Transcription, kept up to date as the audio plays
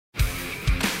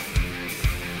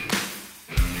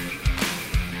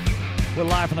We're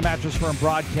live from the Mattress Firm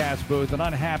broadcast booth. An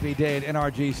unhappy day at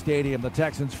NRG Stadium. The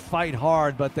Texans fight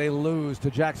hard, but they lose to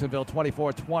Jacksonville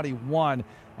 24-21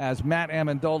 as Matt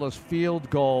Amendola's field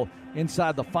goal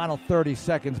inside the final 30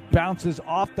 seconds bounces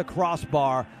off the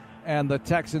crossbar, and the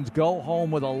Texans go home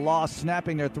with a loss,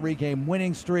 snapping their three-game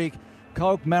winning streak.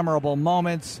 Coke memorable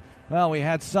moments. Well, we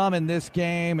had some in this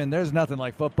game, and there's nothing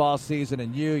like football season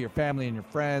and you, your family, and your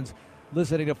friends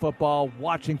listening to football,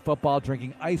 watching football,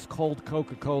 drinking ice-cold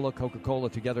Coca-Cola. Coca-Cola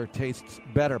together tastes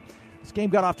better. This game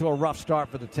got off to a rough start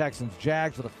for the Texans.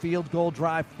 Jags with a field goal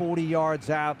drive, 40 yards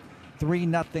out,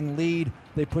 3-0 lead.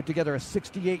 They put together a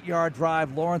 68-yard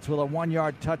drive. Lawrence with a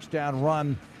 1-yard touchdown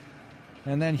run.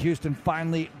 And then Houston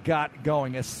finally got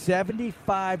going. A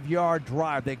 75-yard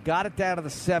drive. They got it down to the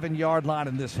 7-yard line,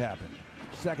 and this happened.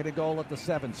 Second and goal at the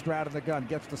 7. Stroud in the gun,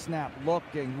 gets the snap.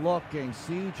 Looking.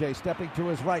 CJ stepping to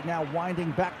his right, now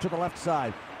winding back to the left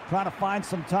side. Trying to find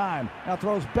some time. Now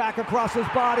throws back across his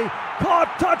body.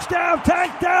 Caught, touchdown,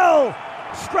 Tank Dell!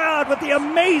 Stroud with the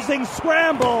amazing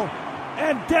scramble.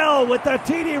 And Dell with the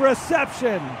TD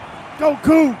reception. Go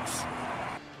Cougs!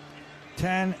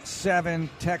 10-7,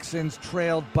 Texans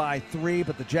trailed by 3,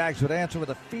 but the Jags would answer with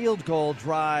a field goal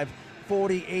drive.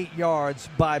 48 yards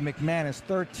by McManus,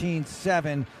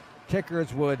 13-7.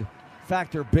 Kickers would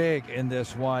factor big in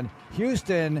this one.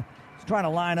 Houston is trying to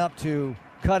line up to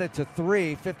cut it to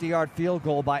 3. 50-yard field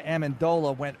goal by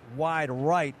Amendola went wide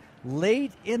right.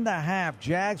 Late in the half,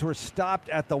 Jags were stopped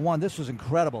at the 1. This was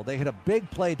incredible. They hit a big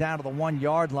play down to the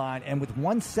 1-yard line, and with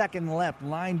 1 second left,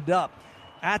 lined up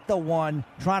at the 1,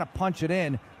 trying to punch it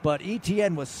in. But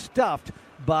ETN was stuffed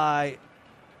by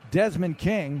Desmond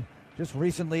King, just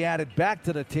recently added back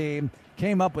to the team,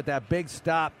 came up with that big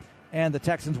stop, and the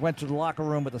Texans went to the locker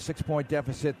room with a 6-point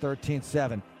deficit,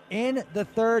 13-7. In the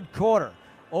third quarter,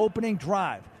 opening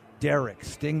drive, Derek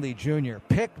Stingley Jr.,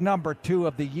 pick number 2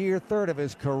 of the year, third of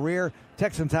his career.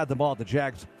 Texans had the ball at the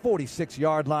Jags'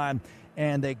 46-yard line,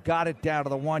 and they got it down to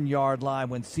the 1-yard line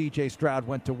when C.J. Stroud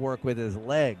went to work with his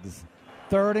legs.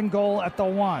 Third and goal at the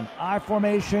 1. I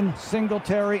formation,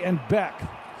 Singletary and Beck.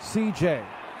 C.J.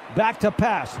 back to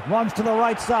pass, runs to the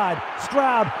right side.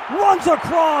 Stroud runs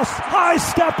across,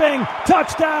 high-stepping,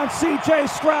 touchdown C.J.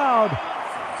 Stroud.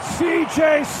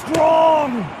 C.J.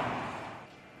 Strong.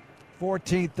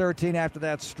 14-13 after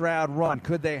that Stroud run.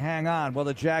 Could they hang on? Well,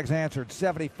 the Jags answered.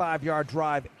 75-yard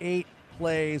drive, 8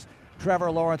 plays.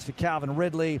 Trevor Lawrence to Calvin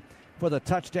Ridley for the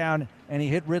touchdown, and he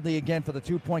hit Ridley again for the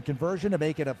 2-point conversion to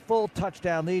make it a full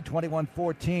touchdown lead,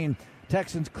 21-14.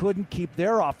 Texans couldn't keep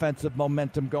their offensive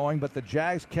momentum going, but the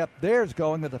Jags kept theirs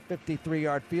going with a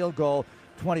 53-yard field goal,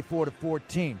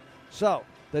 24-14. So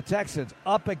the Texans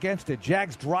up against it.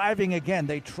 Jags driving again.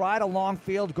 They tried a long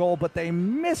field goal, but they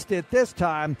missed it this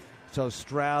time, so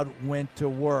Stroud went to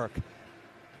work.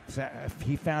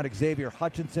 He found Xavier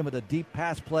Hutchinson with a deep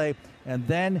pass play, and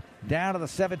then down to the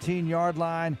 17-yard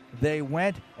line they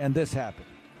went, and this happened.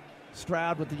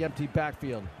 Stroud with the empty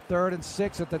backfield. 3rd and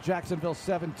 6 at the Jacksonville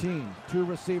 17. 2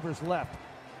 receivers left.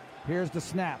 Here's the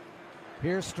snap.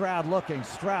 Here's Stroud looking.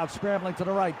 Stroud scrambling to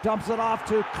the right. Dumps it off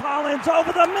to Collins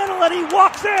over the middle, and he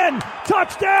walks in.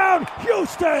 Touchdown,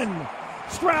 Houston.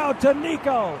 Stroud to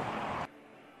Nico.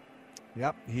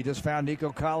 Yep, he just found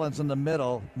Nico Collins in the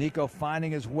middle. Nico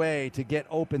finding his way to get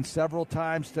open several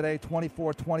times today.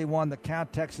 24-21, the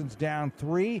count. Texans down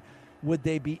 3. Would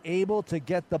they be able to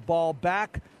get the ball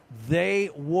back? They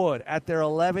would at their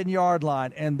 11-yard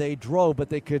line, and they drove, but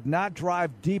they could not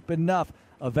drive deep enough.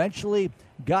 Eventually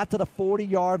got to the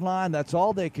 40-yard line. That's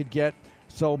all they could get.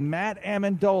 So Matt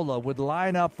Amendola would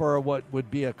line up for what would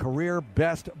be a career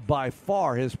best by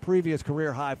far, his previous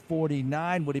career high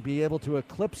 49. Would he be able to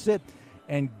eclipse it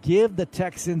and give the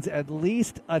Texans at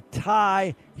least a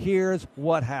tie? Here's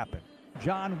what happened.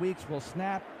 John Weeks will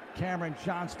snap. Cameron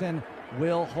Johnston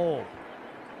will hold.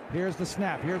 Here's the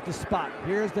snap. Here's the spot.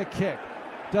 Here's the kick.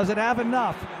 Does it have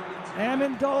enough?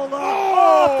 Amendola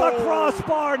off the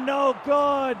crossbar. No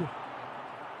good.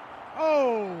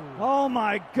 Oh,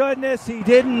 my goodness. He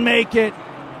didn't make it.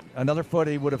 Another foot,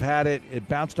 he would have had it. It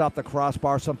bounced off the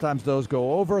crossbar. Sometimes those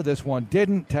go over. This one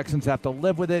didn't. Texans have to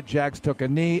live with it. Jags took a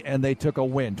knee, and they took a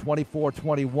win.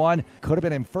 24-21. Could have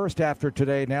been in first after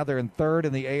today. Now they're in third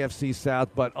in the AFC South,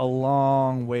 but a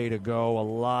long way to go. A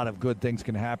lot of good things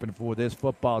can happen for this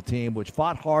football team, which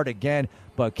fought hard again,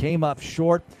 but came up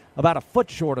short, about a foot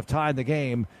short of tying the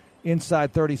game.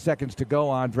 Inside 30 seconds to go,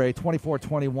 Andre.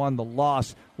 24-21, the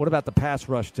loss. What about the pass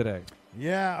rush today?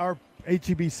 Yeah, our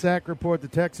HEB sack report, the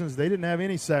Texans, they didn't have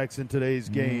any sacks in today's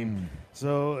game.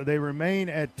 So they remain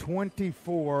at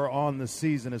 24 on the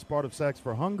season as part of Sacks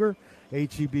for Hunger.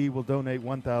 HEB will donate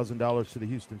 $1,000 to the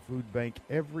Houston Food Bank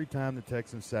every time the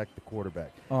Texans sack the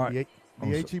quarterback. All right.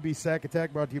 The HEB Sack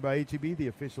Attack brought to you by HEB, the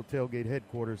official tailgate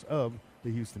headquarters of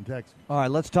the Houston Texans. All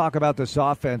right, let's talk about this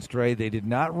offense, Dre. They did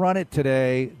not run it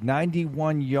today.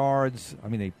 91 yards. I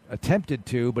mean, they attempted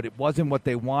to, but it wasn't what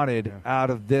they wanted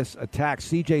out of this attack.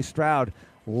 C.J. Stroud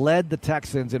led the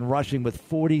Texans in rushing with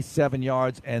 47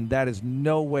 yards, and that is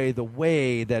no way the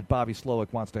way that Bobby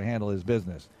Slowick wants to handle his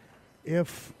business.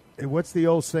 What's the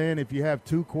old saying? If you have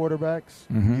two quarterbacks,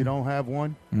 you don't have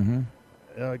one.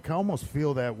 I can almost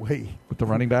feel that way. With the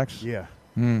running backs? Yeah.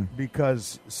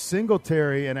 Because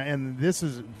Singletary, and this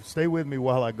is, stay with me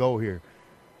while I go here.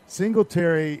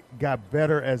 Singletary got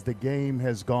better as the game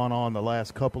has gone on the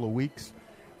last couple of weeks.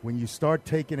 When you start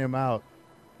taking him out,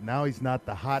 now he's not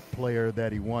the hot player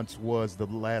that he once was the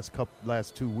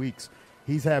last 2 weeks.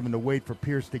 He's having to wait for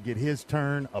Pierce to get his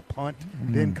turn, a punt,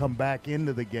 then come back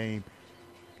into the game.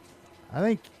 I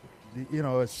think,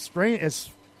 as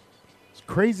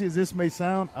crazy as this may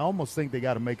sound, I almost think they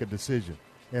got to make a decision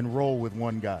and roll with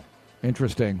one guy.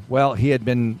 Interesting. Well, he had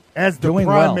been as the doing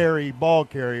primary ball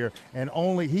carrier, and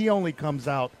he only comes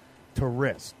out to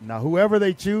rest. Now, whoever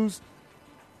they choose,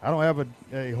 I don't have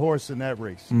a horse in that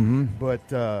race.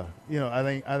 But I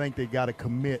think they got to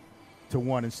commit to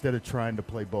one instead of trying to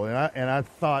play both. And I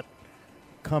thought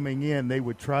coming in they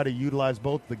would try to utilize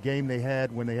both. The game they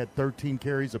had when they had 13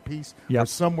 carries apiece, or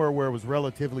somewhere where it was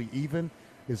relatively even,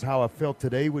 is how I felt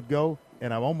today would go,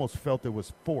 and I almost felt it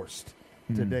was forced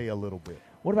today a little bit.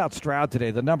 What about Stroud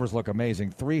today? The numbers look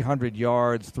amazing. 300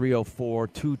 yards, 304,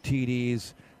 2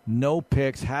 TDs, no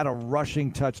picks, had a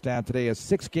rushing touchdown today. Has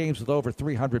 6 games with over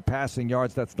 300 passing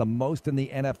yards. That's the most in the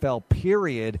NFL,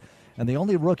 period. And the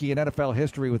only rookie in NFL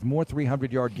history with more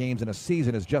 300-yard games in a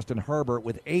season is Justin Herbert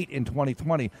with 8 in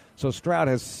 2020. So Stroud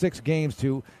has 6 games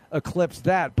to eclipse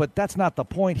that. But that's not the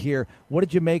point here. What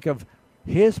did you make of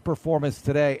his performance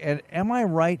today? And am I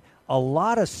right? A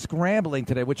lot of scrambling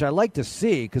today, which I like to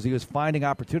see because he was finding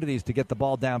opportunities to get the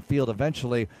ball downfield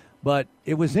eventually. But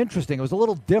it was interesting. It was a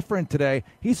little different today.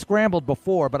 He scrambled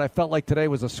before, but I felt like today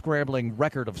was a scrambling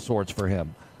record of sorts for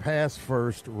him. Pass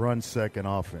first, run second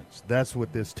offense. That's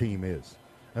what this team is.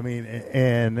 I mean,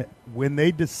 and when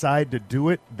they decide to do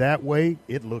it that way,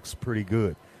 it looks pretty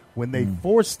good. When they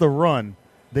force the run,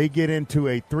 they get into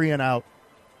a 3-and-out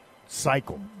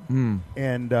cycle.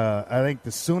 And I think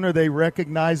the sooner they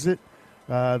recognize it,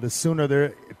 the sooner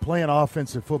they're playing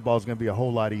offensive football is going to be a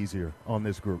whole lot easier on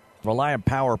this group. Reliant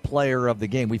Power Player of the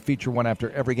Game. We feature one after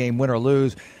every game, win or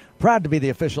lose. Proud to be the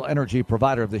official energy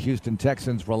provider of the Houston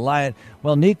Texans. Reliant.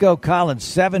 Well, Nico Collins,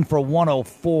 7 for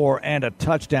 104 and a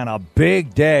touchdown. A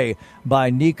big day by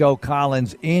Nico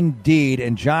Collins indeed.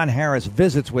 And John Harris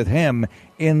visits with him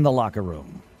in the locker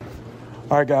room.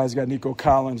 All right, guys, got Nico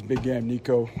Collins, big game.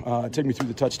 Nico, take me through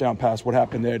the touchdown pass. What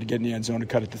happened there to get in the end zone and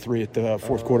cut it to 3 at the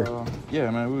fourth quarter? Yeah,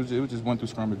 man, it was just 1 through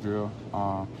scrimmage drill.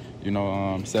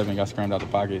 7 got scrammed out the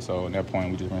pocket, so at that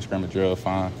point we just went scrimmage drill,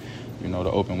 find,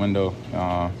 the open window,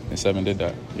 and 7 did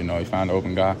that. He found the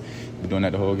open guy. We're doing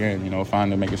that the whole game,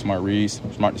 finding making smart reads,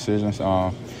 smart decisions,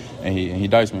 and he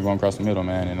diced me going across the middle,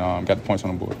 man, and got the points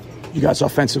on the board. You guys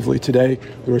offensively today,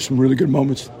 there were some really good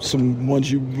moments, some ones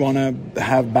you want to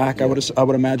have back, I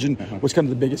would imagine. What's kind of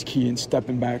the biggest key in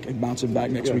stepping back and bouncing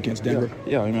back next week against Denver?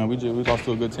 Yeah, we lost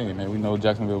to a good team, man. We know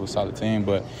Jacksonville was a solid team,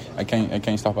 but I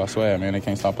can't stop our swag, man. They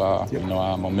can't stop our,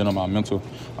 our momentum, our mental.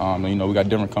 We got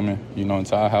Denver coming,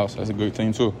 into our house. That's a good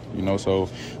team too, so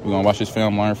we're going to watch this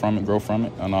film, learn from it, grow from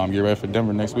it, and get ready for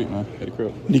Denver next week, man, at the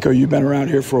crib. Nico, you've been around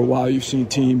here for a while. You've seen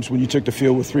teams, when you took the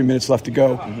field with 3 minutes left to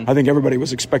go, I think everybody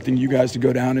was expecting you guys to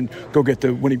go down and go get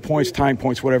the winning points, tying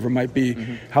points, whatever it might be.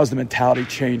 How's the mentality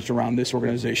changed around this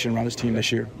organization, around this team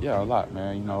this year? Yeah, a lot,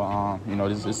 man.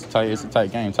 It's a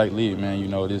tight game, tight lead, man. We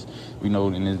know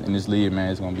in this league, man,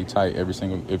 it's gonna be tight every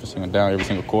single down, every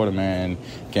single quarter, man. And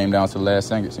game down to the last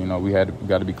seconds. We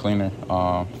got to be cleaner.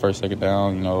 First, second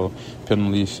down.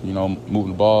 Penalties. Moving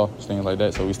the ball, things like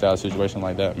that. So we stay out of a situation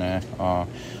like that, man.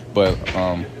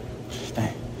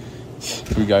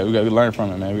 We got to learn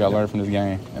from it, man. We got to learn from this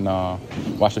game and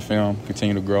watch the film,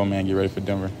 continue to grow, man. Get ready for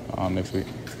Denver next week.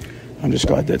 I'm just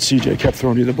glad that CJ kept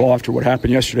throwing you the ball after what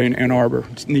happened yesterday in Ann Arbor.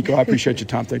 Nico, I appreciate your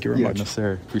time. Thank you very much. Yes,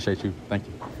 sir. Appreciate you. Thank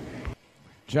you.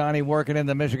 Johnny working in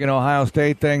the Michigan-Ohio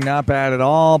State thing, not bad at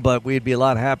all, but we'd be a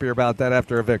lot happier about that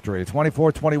after a victory.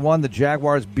 24-21, the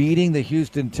Jaguars beating the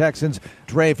Houston Texans.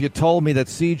 Dre, if you told me that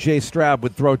C.J. Stroud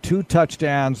would throw 2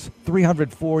 touchdowns,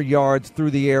 304 yards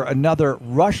through the air, another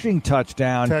rushing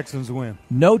touchdown. Texans win.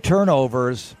 No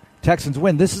turnovers. Texans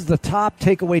win. This is the top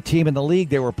takeaway team in the league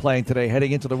they were playing today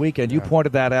heading into the weekend. You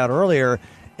pointed that out earlier,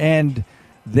 and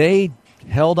they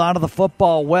held onto the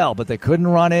football well, but they couldn't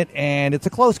run it, and it's a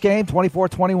close game,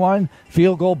 24-21.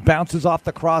 Field goal bounces off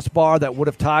the crossbar that would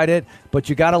have tied it, but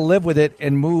you got to live with it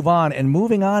and move on. And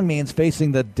moving on means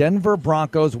facing the Denver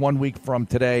Broncos 1 week from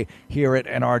today here at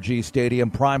NRG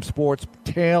Stadium. Prime Sports,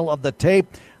 tail of the tape,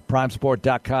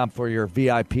 primesport.com for your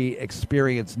VIP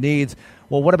experience needs.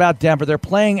 Well, what about Denver? They're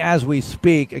playing as we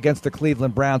speak against the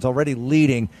Cleveland Browns, already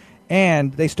leading.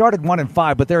 And they started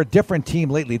 1-5, but they're a different team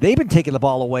lately. They've been taking the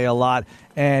ball away a lot,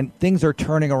 and things are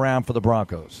turning around for the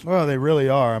Broncos. Well, they really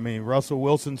are. I mean, Russell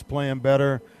Wilson's playing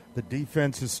better. The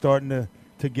defense is starting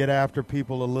to get after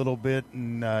people a little bit,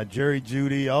 and Jerry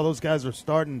Jeudy, all those guys are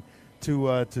starting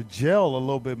to gel a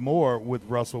little bit more with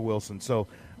Russell Wilson. So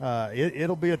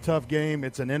it'll be a tough game.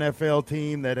 It's an NFL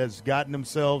team that has gotten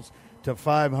themselves to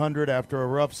 500 after a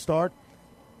rough start.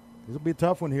 It'll be a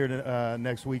tough one here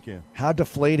next weekend. How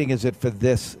deflating is it for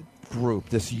this group,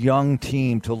 this young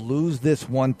team, to lose this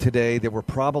one today? They were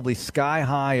probably sky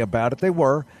high about it. They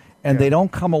were, and they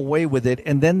don't come away with it,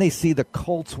 and then they see the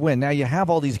Colts win. Now, you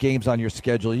have all these games on your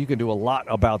schedule. You can do a lot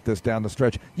about this down the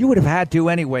stretch. You would have had to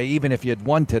anyway, even if you had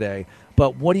won today.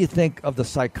 But what do you think of the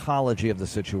psychology of the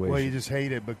situation? Well, you just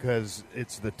hate it because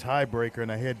it's the tiebreaker in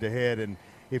a head-to-head, and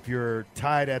if you're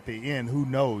tied at the end, who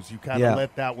knows? You kind of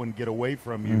let that one get away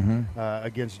from you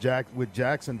with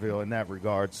Jacksonville in that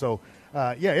regard. So,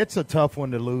 it's a tough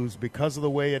one to lose because of the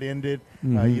way it ended.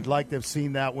 You'd like to have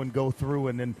seen that one go through,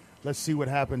 and then let's see what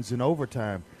happens in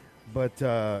overtime. But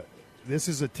this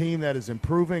is a team that is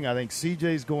improving. I think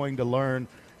CJ's going to learn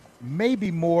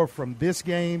maybe more from this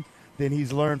game than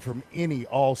he's learned from any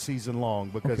all season long.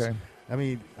 Because, I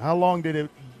mean, how long did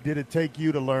it take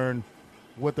you to learn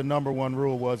what the number one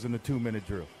rule was in the 2-minute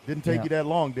drill? Didn't take you that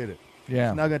long, did it? Yeah.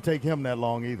 It's not going to take him that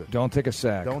long either. Don't take a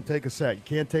sack. Don't take a sack. You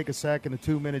can't take a sack in a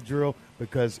 2-minute drill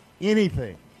because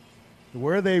anything,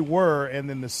 where they were and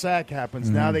then the sack happens,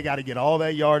 now they got to get all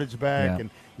that yardage back, and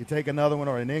you take another one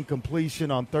or an incompletion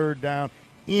on third down,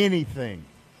 anything,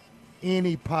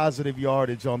 any positive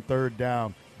yardage on third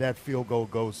down, that field goal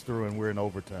goes through and we're in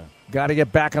overtime. Got to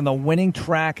get back on the winning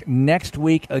track next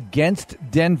week against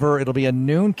Denver. It'll be a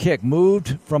noon kick,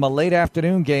 moved from a late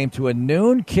afternoon game to a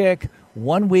noon kick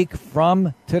 1 week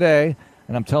from today.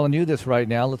 And I'm telling you this right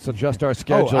now. Let's adjust our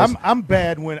schedules. I'm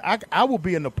bad when I will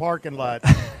be in the parking lot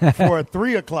for a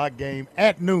 3 o'clock game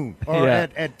at noon or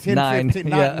at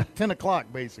 10 o'clock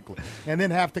basically, and then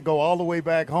have to go all the way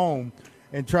back home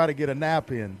and try to get a nap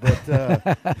in.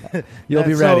 But you'll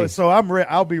be ready. So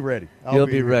I'll be ready. You'll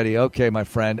be ready. Okay, my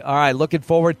friend. All right, looking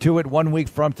forward to it 1 week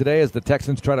from today as the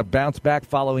Texans try to bounce back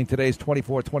following today's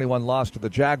 24-21 loss to the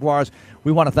Jaguars.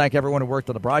 We want to thank everyone who worked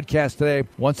on the broadcast today.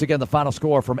 Once again, the final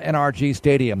score from NRG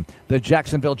Stadium: the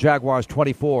Jacksonville Jaguars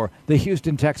 24, the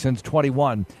Houston Texans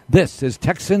 21. This is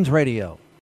Texans Radio.